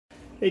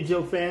Hey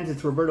Joe fans,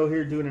 it's Roberto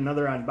here doing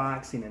another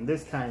unboxing, and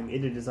this time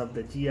it is of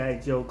the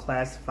G.I.Joe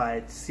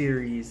Classified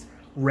series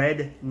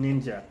Red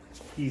Ninja.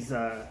 He's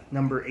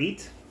number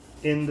 8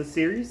 in the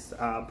series,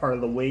 part of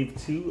the Wave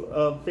 2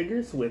 of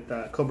figures with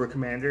Cobra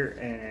Commander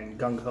and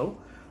Gung Ho.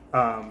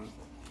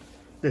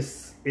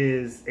 This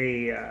is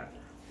a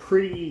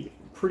pretty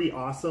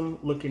awesome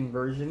looking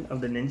version of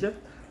the Ninja.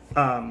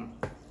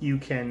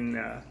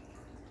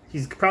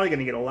 He's probably going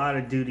to get a lot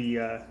of duty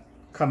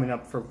coming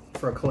up for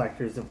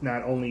collectors, if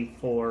not only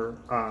for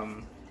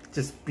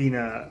just being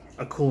a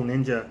cool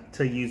ninja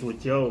to use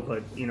with Joe,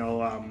 but you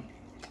know,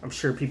 I'm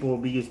sure people will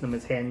be using them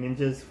as hand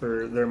ninjas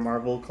for their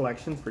Marvel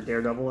collections, for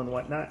Daredevil and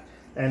whatnot,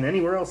 and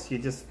anywhere else you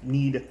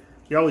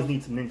always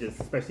need some ninjas,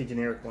 especially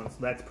generic ones, so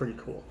that's pretty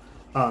cool.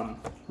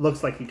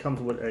 Looks like he comes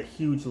with a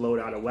huge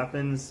loadout of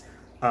weapons,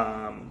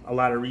 a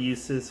lot of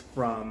reuses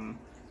from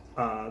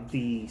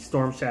the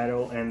Storm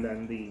Shadow and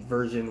then the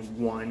version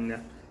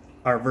 1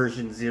 or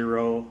version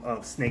 0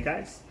 of Snake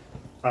Eyes.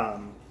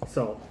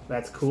 So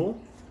that's cool.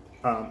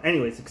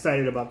 Anyways,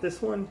 excited about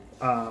this one.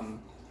 What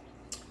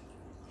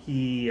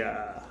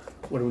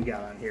do we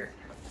got on here?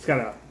 It's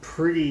got a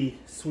pretty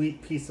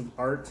sweet piece of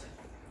art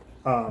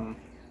on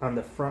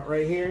the front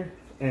right here,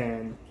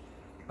 and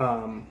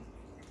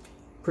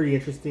pretty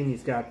interesting.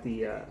 He's got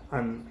the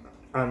on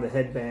the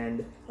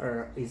headband,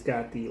 or he's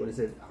got the, what is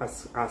it,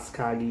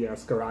 Askaragi,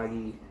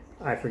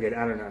 I forget,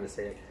 I don't know how to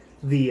say it.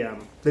 The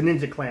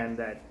Ninja Clan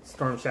that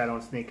Storm Shadow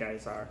and Snake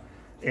Eyes are,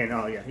 and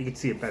oh yeah, you can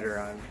see it better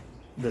on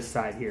this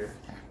side here,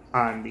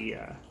 on the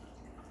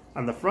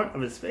front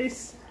of his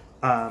face.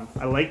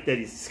 I like that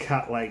he's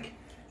got like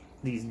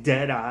these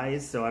dead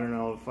eyes, so I don't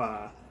know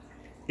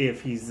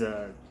if he's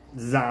a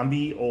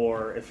zombie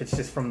or if it's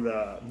just from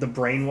the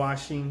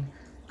brainwashing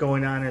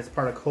going on as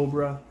part of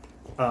Cobra.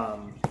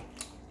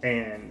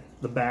 And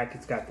the back,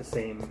 it's got the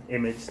same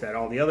image that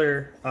all the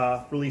other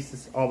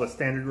releases, all the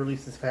standard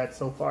releases have had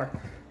so far.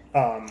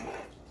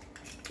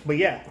 But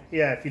yeah,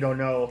 if you don't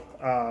know,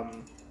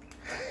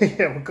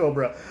 with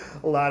Cobra,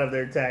 a lot of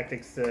their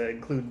tactics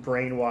include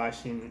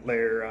brainwashing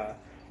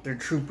their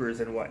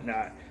troopers and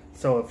whatnot.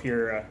 So if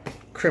you're a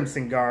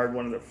Crimson Guard,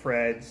 one of the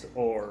Freds,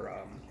 or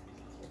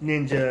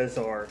ninjas,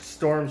 or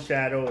Storm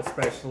Shadow,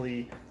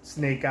 especially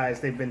Snake Eyes,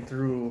 they've been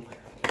through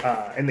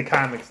in the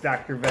comics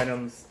Dr.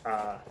 Venom's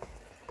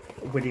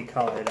what do you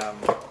call it?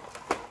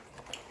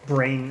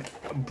 Brain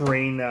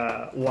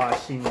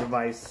washing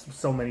device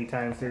so many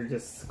times they're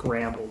just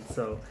scrambled.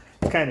 So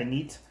it's kind of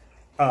neat.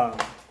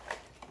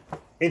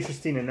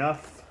 Interesting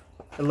enough,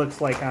 it looks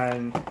like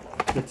on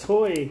the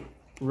toy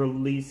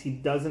release he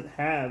doesn't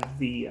have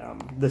the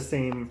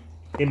same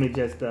image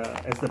as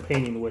the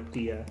painting with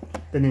the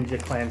Ninja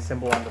Clan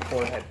symbol on the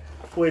forehead,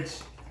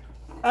 which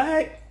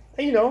I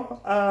kind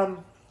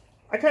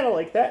of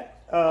like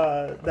that.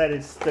 That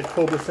it's the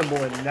Cobra symbol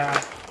and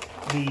not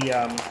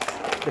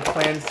the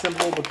clan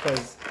symbol,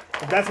 because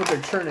if that's what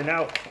they're churning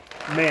out,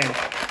 man,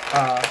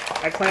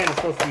 that clan is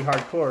supposed to be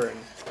hardcore, and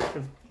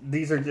if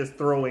these are just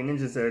throwaway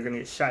ninjas that are going to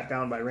get shot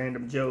down by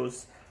random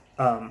Joes,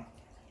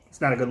 it's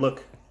not a good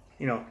look,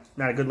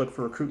 not a good look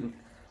for recruiting.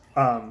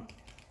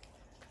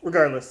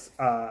 Regardless,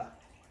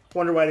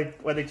 wonder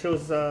why they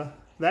chose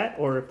that,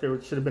 or if there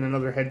should have been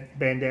another head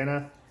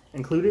bandana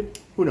included.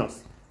 Who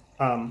knows?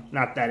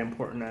 Not that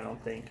important, I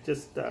don't think.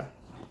 Just a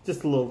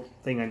little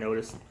thing I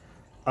noticed.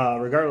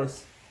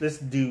 Regardless, this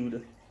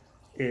dude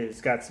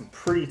is got some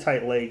pretty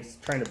tight legs,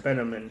 trying to bend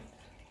them, and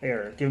they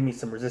are giving me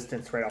some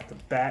resistance right off the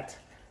bat.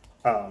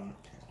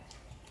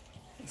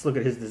 Let's look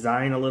at his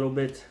design a little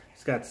bit.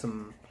 He's got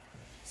some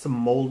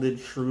molded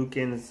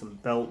shuriken, some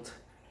belt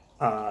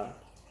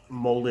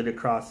molded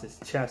across his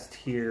chest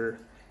here.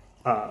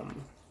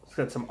 He's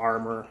got some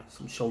armor,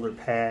 some shoulder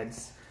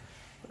pads.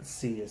 Let's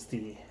see, is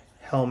the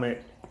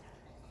helmet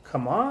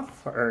come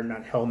off? Or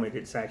not helmet,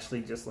 it's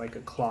actually just like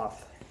a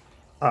cloth.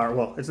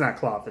 Well, it's not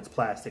cloth, it's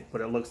plastic, but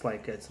it looks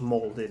like it's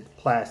molded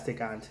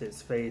plastic onto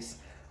his face.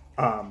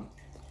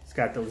 He's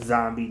got those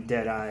zombie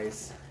dead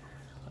eyes.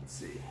 Let's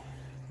see.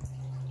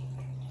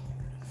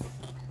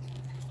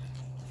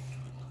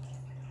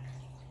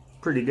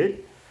 Pretty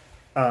good.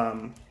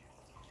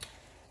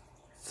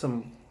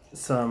 Some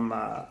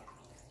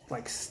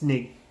like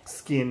snake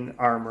skin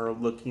armor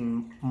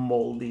looking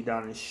moldy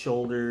down his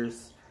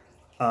shoulders.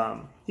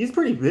 He's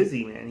pretty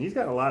busy, man. He's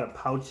got a lot of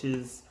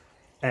pouches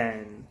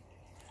and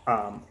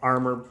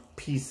armor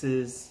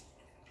pieces.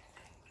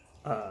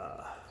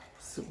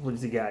 So what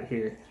does he got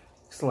here?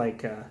 It's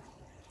like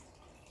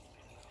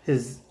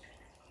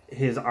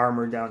his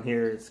armor down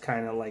here is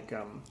kind of like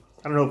I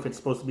don't know if it's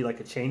supposed to be like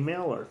a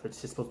chainmail or if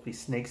it's just supposed to be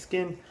snake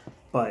skin,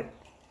 but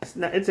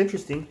it's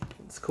interesting.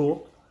 It's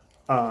cool.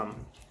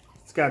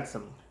 It's got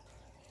some,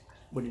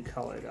 what do you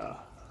call it?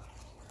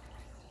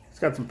 It's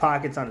got some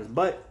pockets on his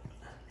butt,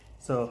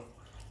 so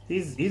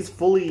he's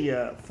fully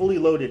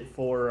loaded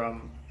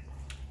for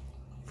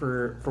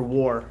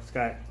war. It's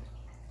got,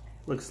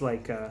 looks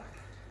like a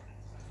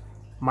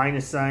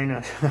minus sign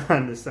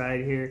on the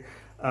side here.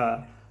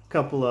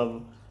 Couple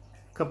of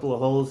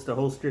holes to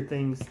holster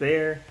things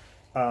there.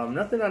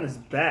 Nothing on his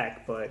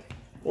back, but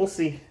we'll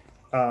see.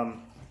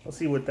 We'll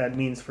see what that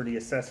means for the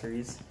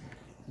accessories.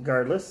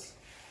 Regardless,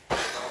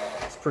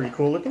 it's pretty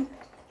cool looking.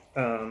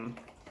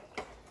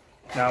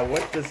 Now,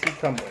 what does he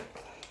come with?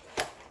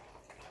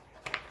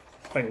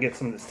 If I can get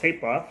some of this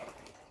tape off.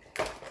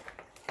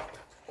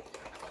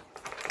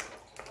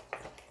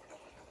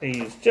 They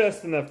use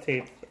just enough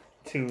tape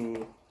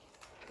to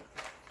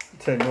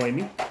annoy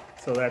me,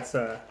 so that's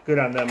good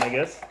on them, I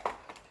guess.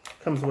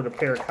 Comes with a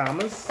pair of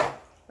commas.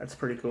 That's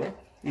pretty cool.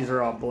 These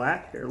are all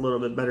black. They're a little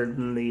bit better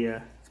than the.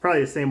 It's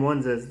probably the same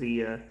ones as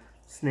the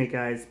Snake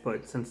Eyes,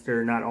 but since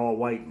they're not all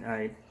white,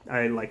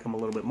 I like them a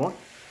little bit more.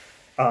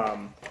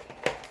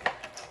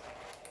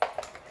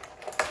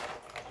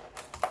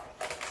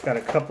 It's got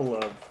a couple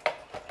of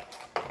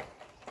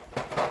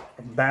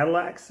battle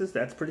axes.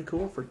 That's pretty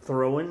cool for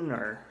throwing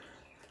or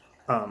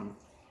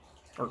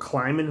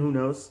climbing. Who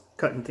knows?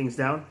 Cutting things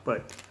down.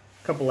 But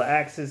a couple of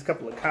axes, a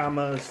couple of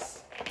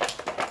commas.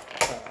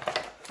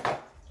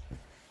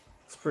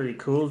 It's pretty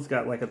cool. It's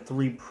got like a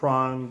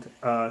 3-pronged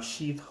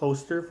sheath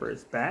holster for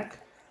his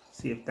back.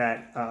 See if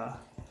that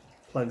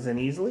plugs in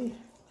easily.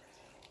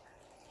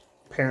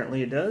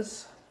 Apparently it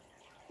does.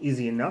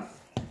 Easy enough.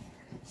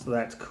 So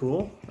that's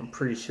cool. I'm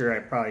pretty sure I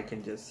probably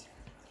can just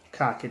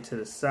cock it to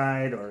the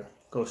side or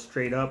go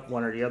straight up,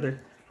 one or the other.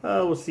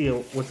 We'll see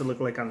what's it look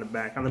like on the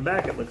back. On the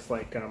back it looks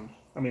like,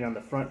 I mean on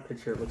the front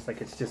picture it looks like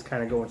it's just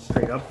kind of going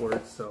straight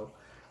upwards. So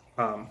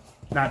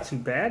not too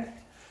bad.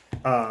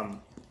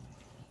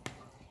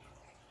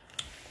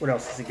 What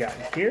else has he got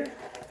in here?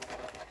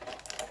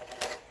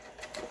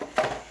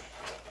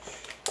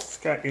 It's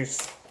got your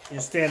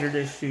standard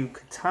issue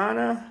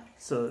katana.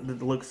 So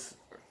it looks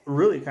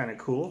really kind of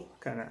cool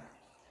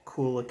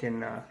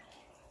looking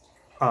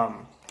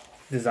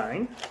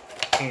design.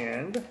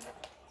 And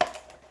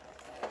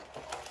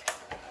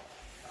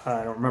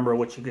I don't remember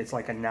what you get. It's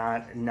like a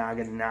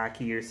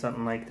Naganaki or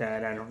something like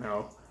that. I don't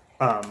know.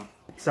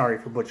 Sorry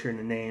for butchering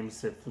the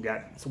names if we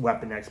got some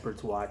weapon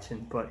experts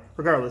watching. But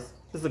regardless,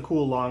 this is a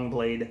cool long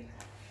blade.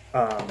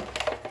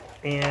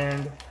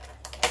 And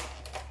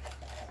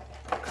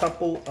a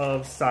couple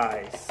of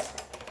size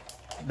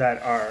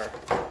that are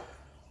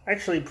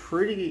actually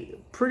pretty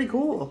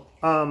cool.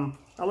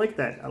 I like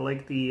that. I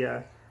like the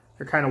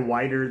they're kind of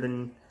wider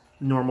than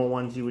normal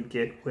ones you would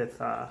get with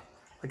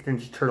like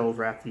Ninja Turtles,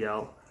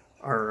 Raphael,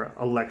 or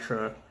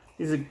Elektra.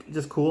 These are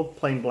just cool,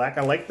 plain black.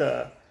 I like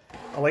the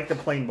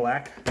plain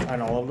black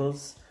on all of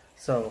those.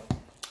 So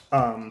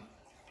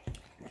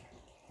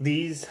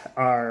these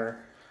are,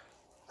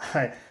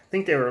 I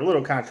think they were a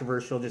little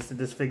controversial just to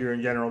this figure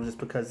in general, just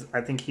because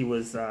I think he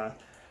was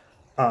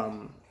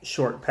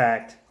short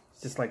packed,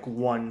 just like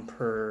one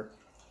per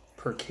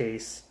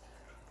case.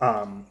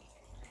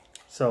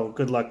 So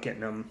good luck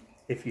getting them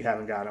if you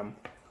haven't got them.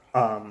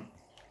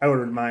 I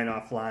ordered mine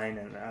offline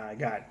and I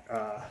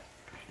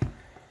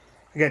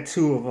got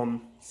 2 of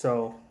them.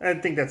 So I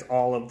think that's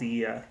all of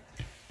the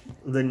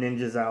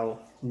ninjas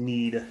I'll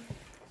need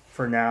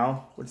for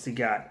now. What's he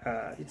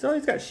got? He's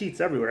got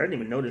sheets everywhere. I didn't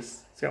even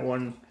notice. He's got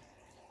one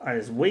on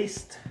his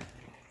waist.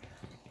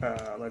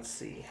 Let's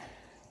see.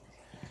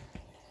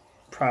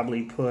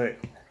 Probably put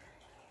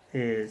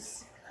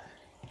his,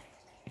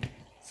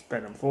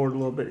 bend him forward a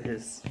little bit,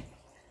 his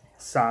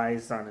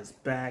size on his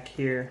back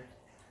here.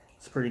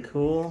 It's pretty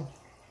cool.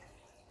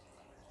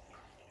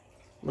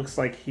 Looks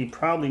like he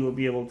probably will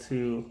be able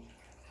to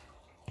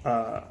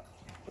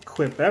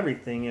equip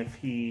everything if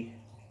he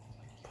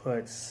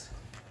puts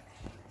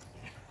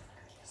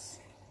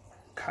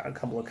a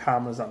couple of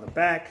commas on the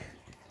back,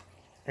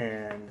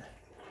 and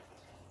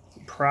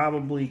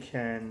probably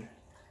can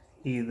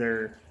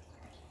either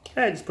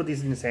just put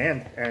these in his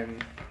hand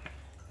and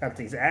have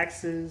these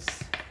axes.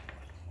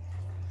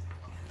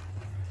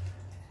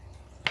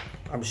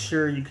 I'm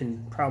sure you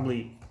can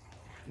probably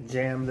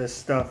jam this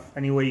stuff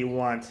any way you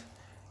want,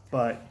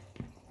 but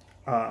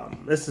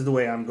this is the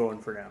way I'm going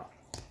for now.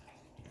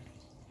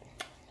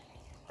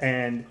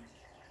 And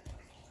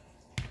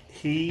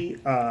he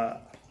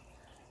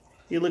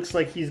looks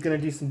like he's gonna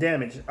do some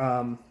damage.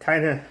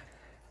 Kind of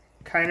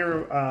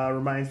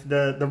reminds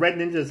the Red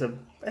Ninjas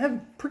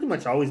have pretty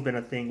much always been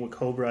a thing with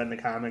Cobra in the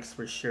comics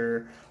for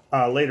sure.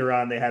 Later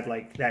on, they had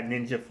like that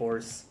Ninja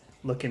Force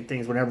looking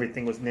things when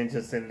everything was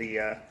ninjas in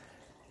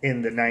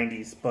the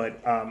 90s. But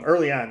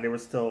early on, there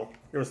was still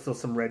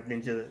some Red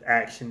Ninja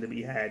action to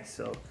be had.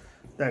 So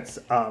that's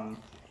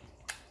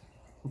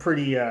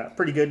pretty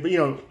good. But you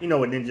know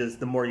what ninjas,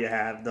 the more you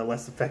have, the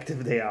less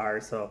effective they are.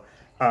 So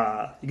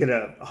you get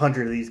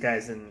 100 of these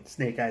guys and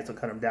Snake Eyes will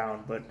cut them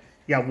down. But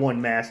you got one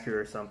master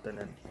or something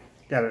and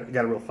got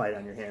a real fight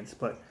on your hands.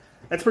 But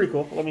that's pretty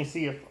cool. Let me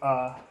see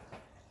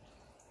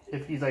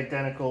if he's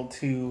identical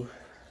to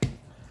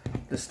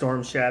the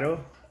Storm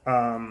Shadow.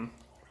 I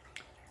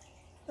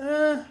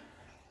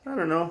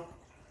don't know.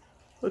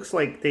 Looks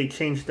like they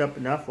changed up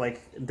enough. Like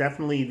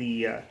definitely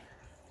the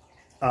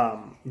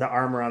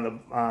armor on the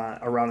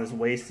around his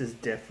waist is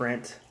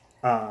different.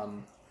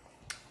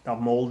 The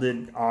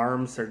molded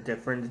arms are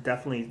different.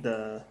 Definitely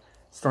the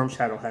Storm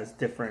Shadow has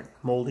different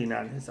molding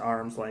on his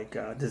arms, like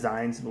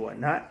designs and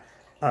whatnot.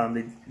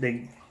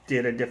 They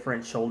did a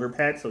different shoulder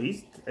pad, so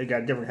he's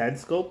got different head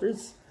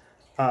sculptors.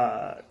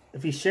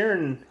 If he's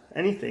sharing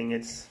anything,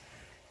 it's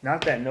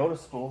not that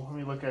noticeable. Let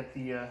me look at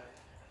the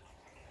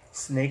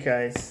Snake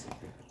Eyes.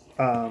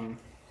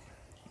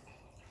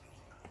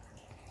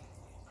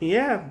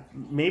 Yeah,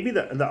 maybe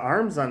the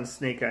arms on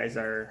Snake Eyes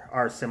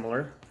are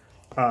similar.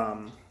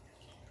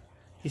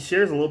 He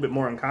shares a little bit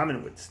more in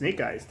common with Snake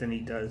Eyes than he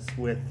does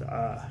with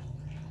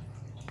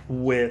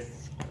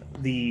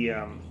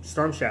the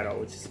Storm Shadow,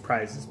 which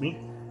surprises me.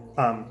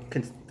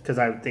 Because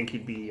I would think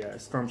he'd be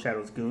Storm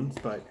Shadow's goons,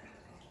 but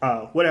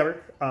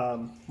whatever.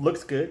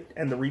 Looks good,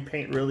 and the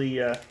repaint really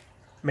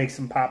makes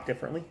him pop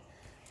differently.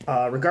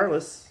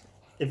 Regardless,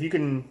 if you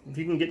can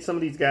get some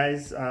of these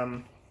guys,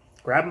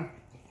 grab them.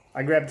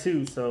 I grabbed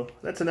 2, so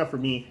that's enough for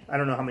me. I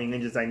don't know how many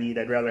ninjas I need.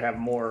 I'd rather have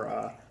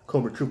more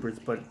Cobra Troopers,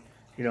 but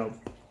you know,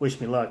 wish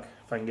me luck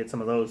if I can get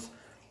some of those.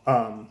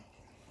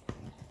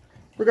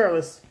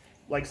 Regardless,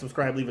 like,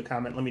 subscribe, leave a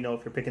comment. Let me know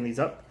if you're picking these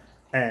up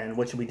and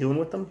what you'll be doing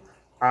with them.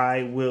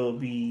 I will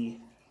be,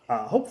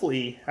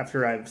 hopefully,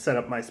 after I've set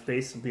up my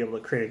space, be able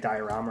to create a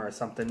diorama or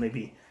something.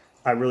 Maybe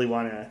I really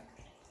want to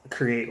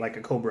create like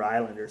a Cobra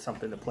Island or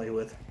something to play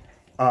with.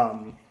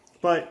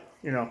 But,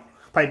 you know,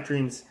 pipe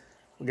dreams.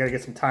 We got to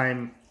get some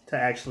time to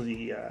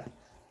actually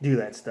do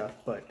that stuff.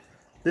 But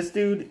this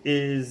dude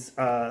is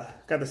got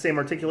the same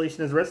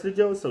articulation as the rest of the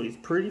Joes, so he's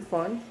pretty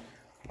fun.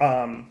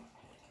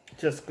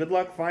 Just good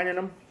luck finding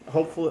them.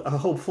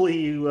 Hopefully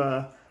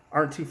you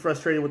aren't too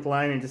frustrated with the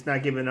line and just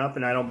not giving up,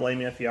 and I don't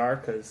blame you if you are,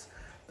 because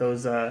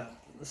those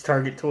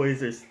Target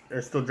toys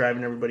are still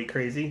driving everybody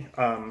crazy.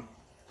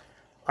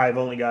 I've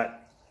only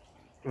got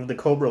the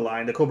Cobra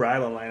line, the Cobra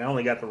Island line. I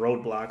only got the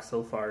Roadblock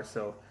so far,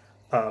 so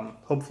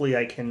hopefully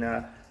I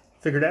can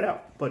figure that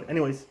out. But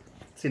anyways,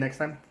 see you next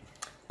time.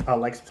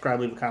 Like, subscribe,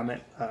 leave a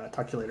comment.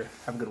 Talk to you later.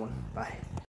 Have a good one. Bye.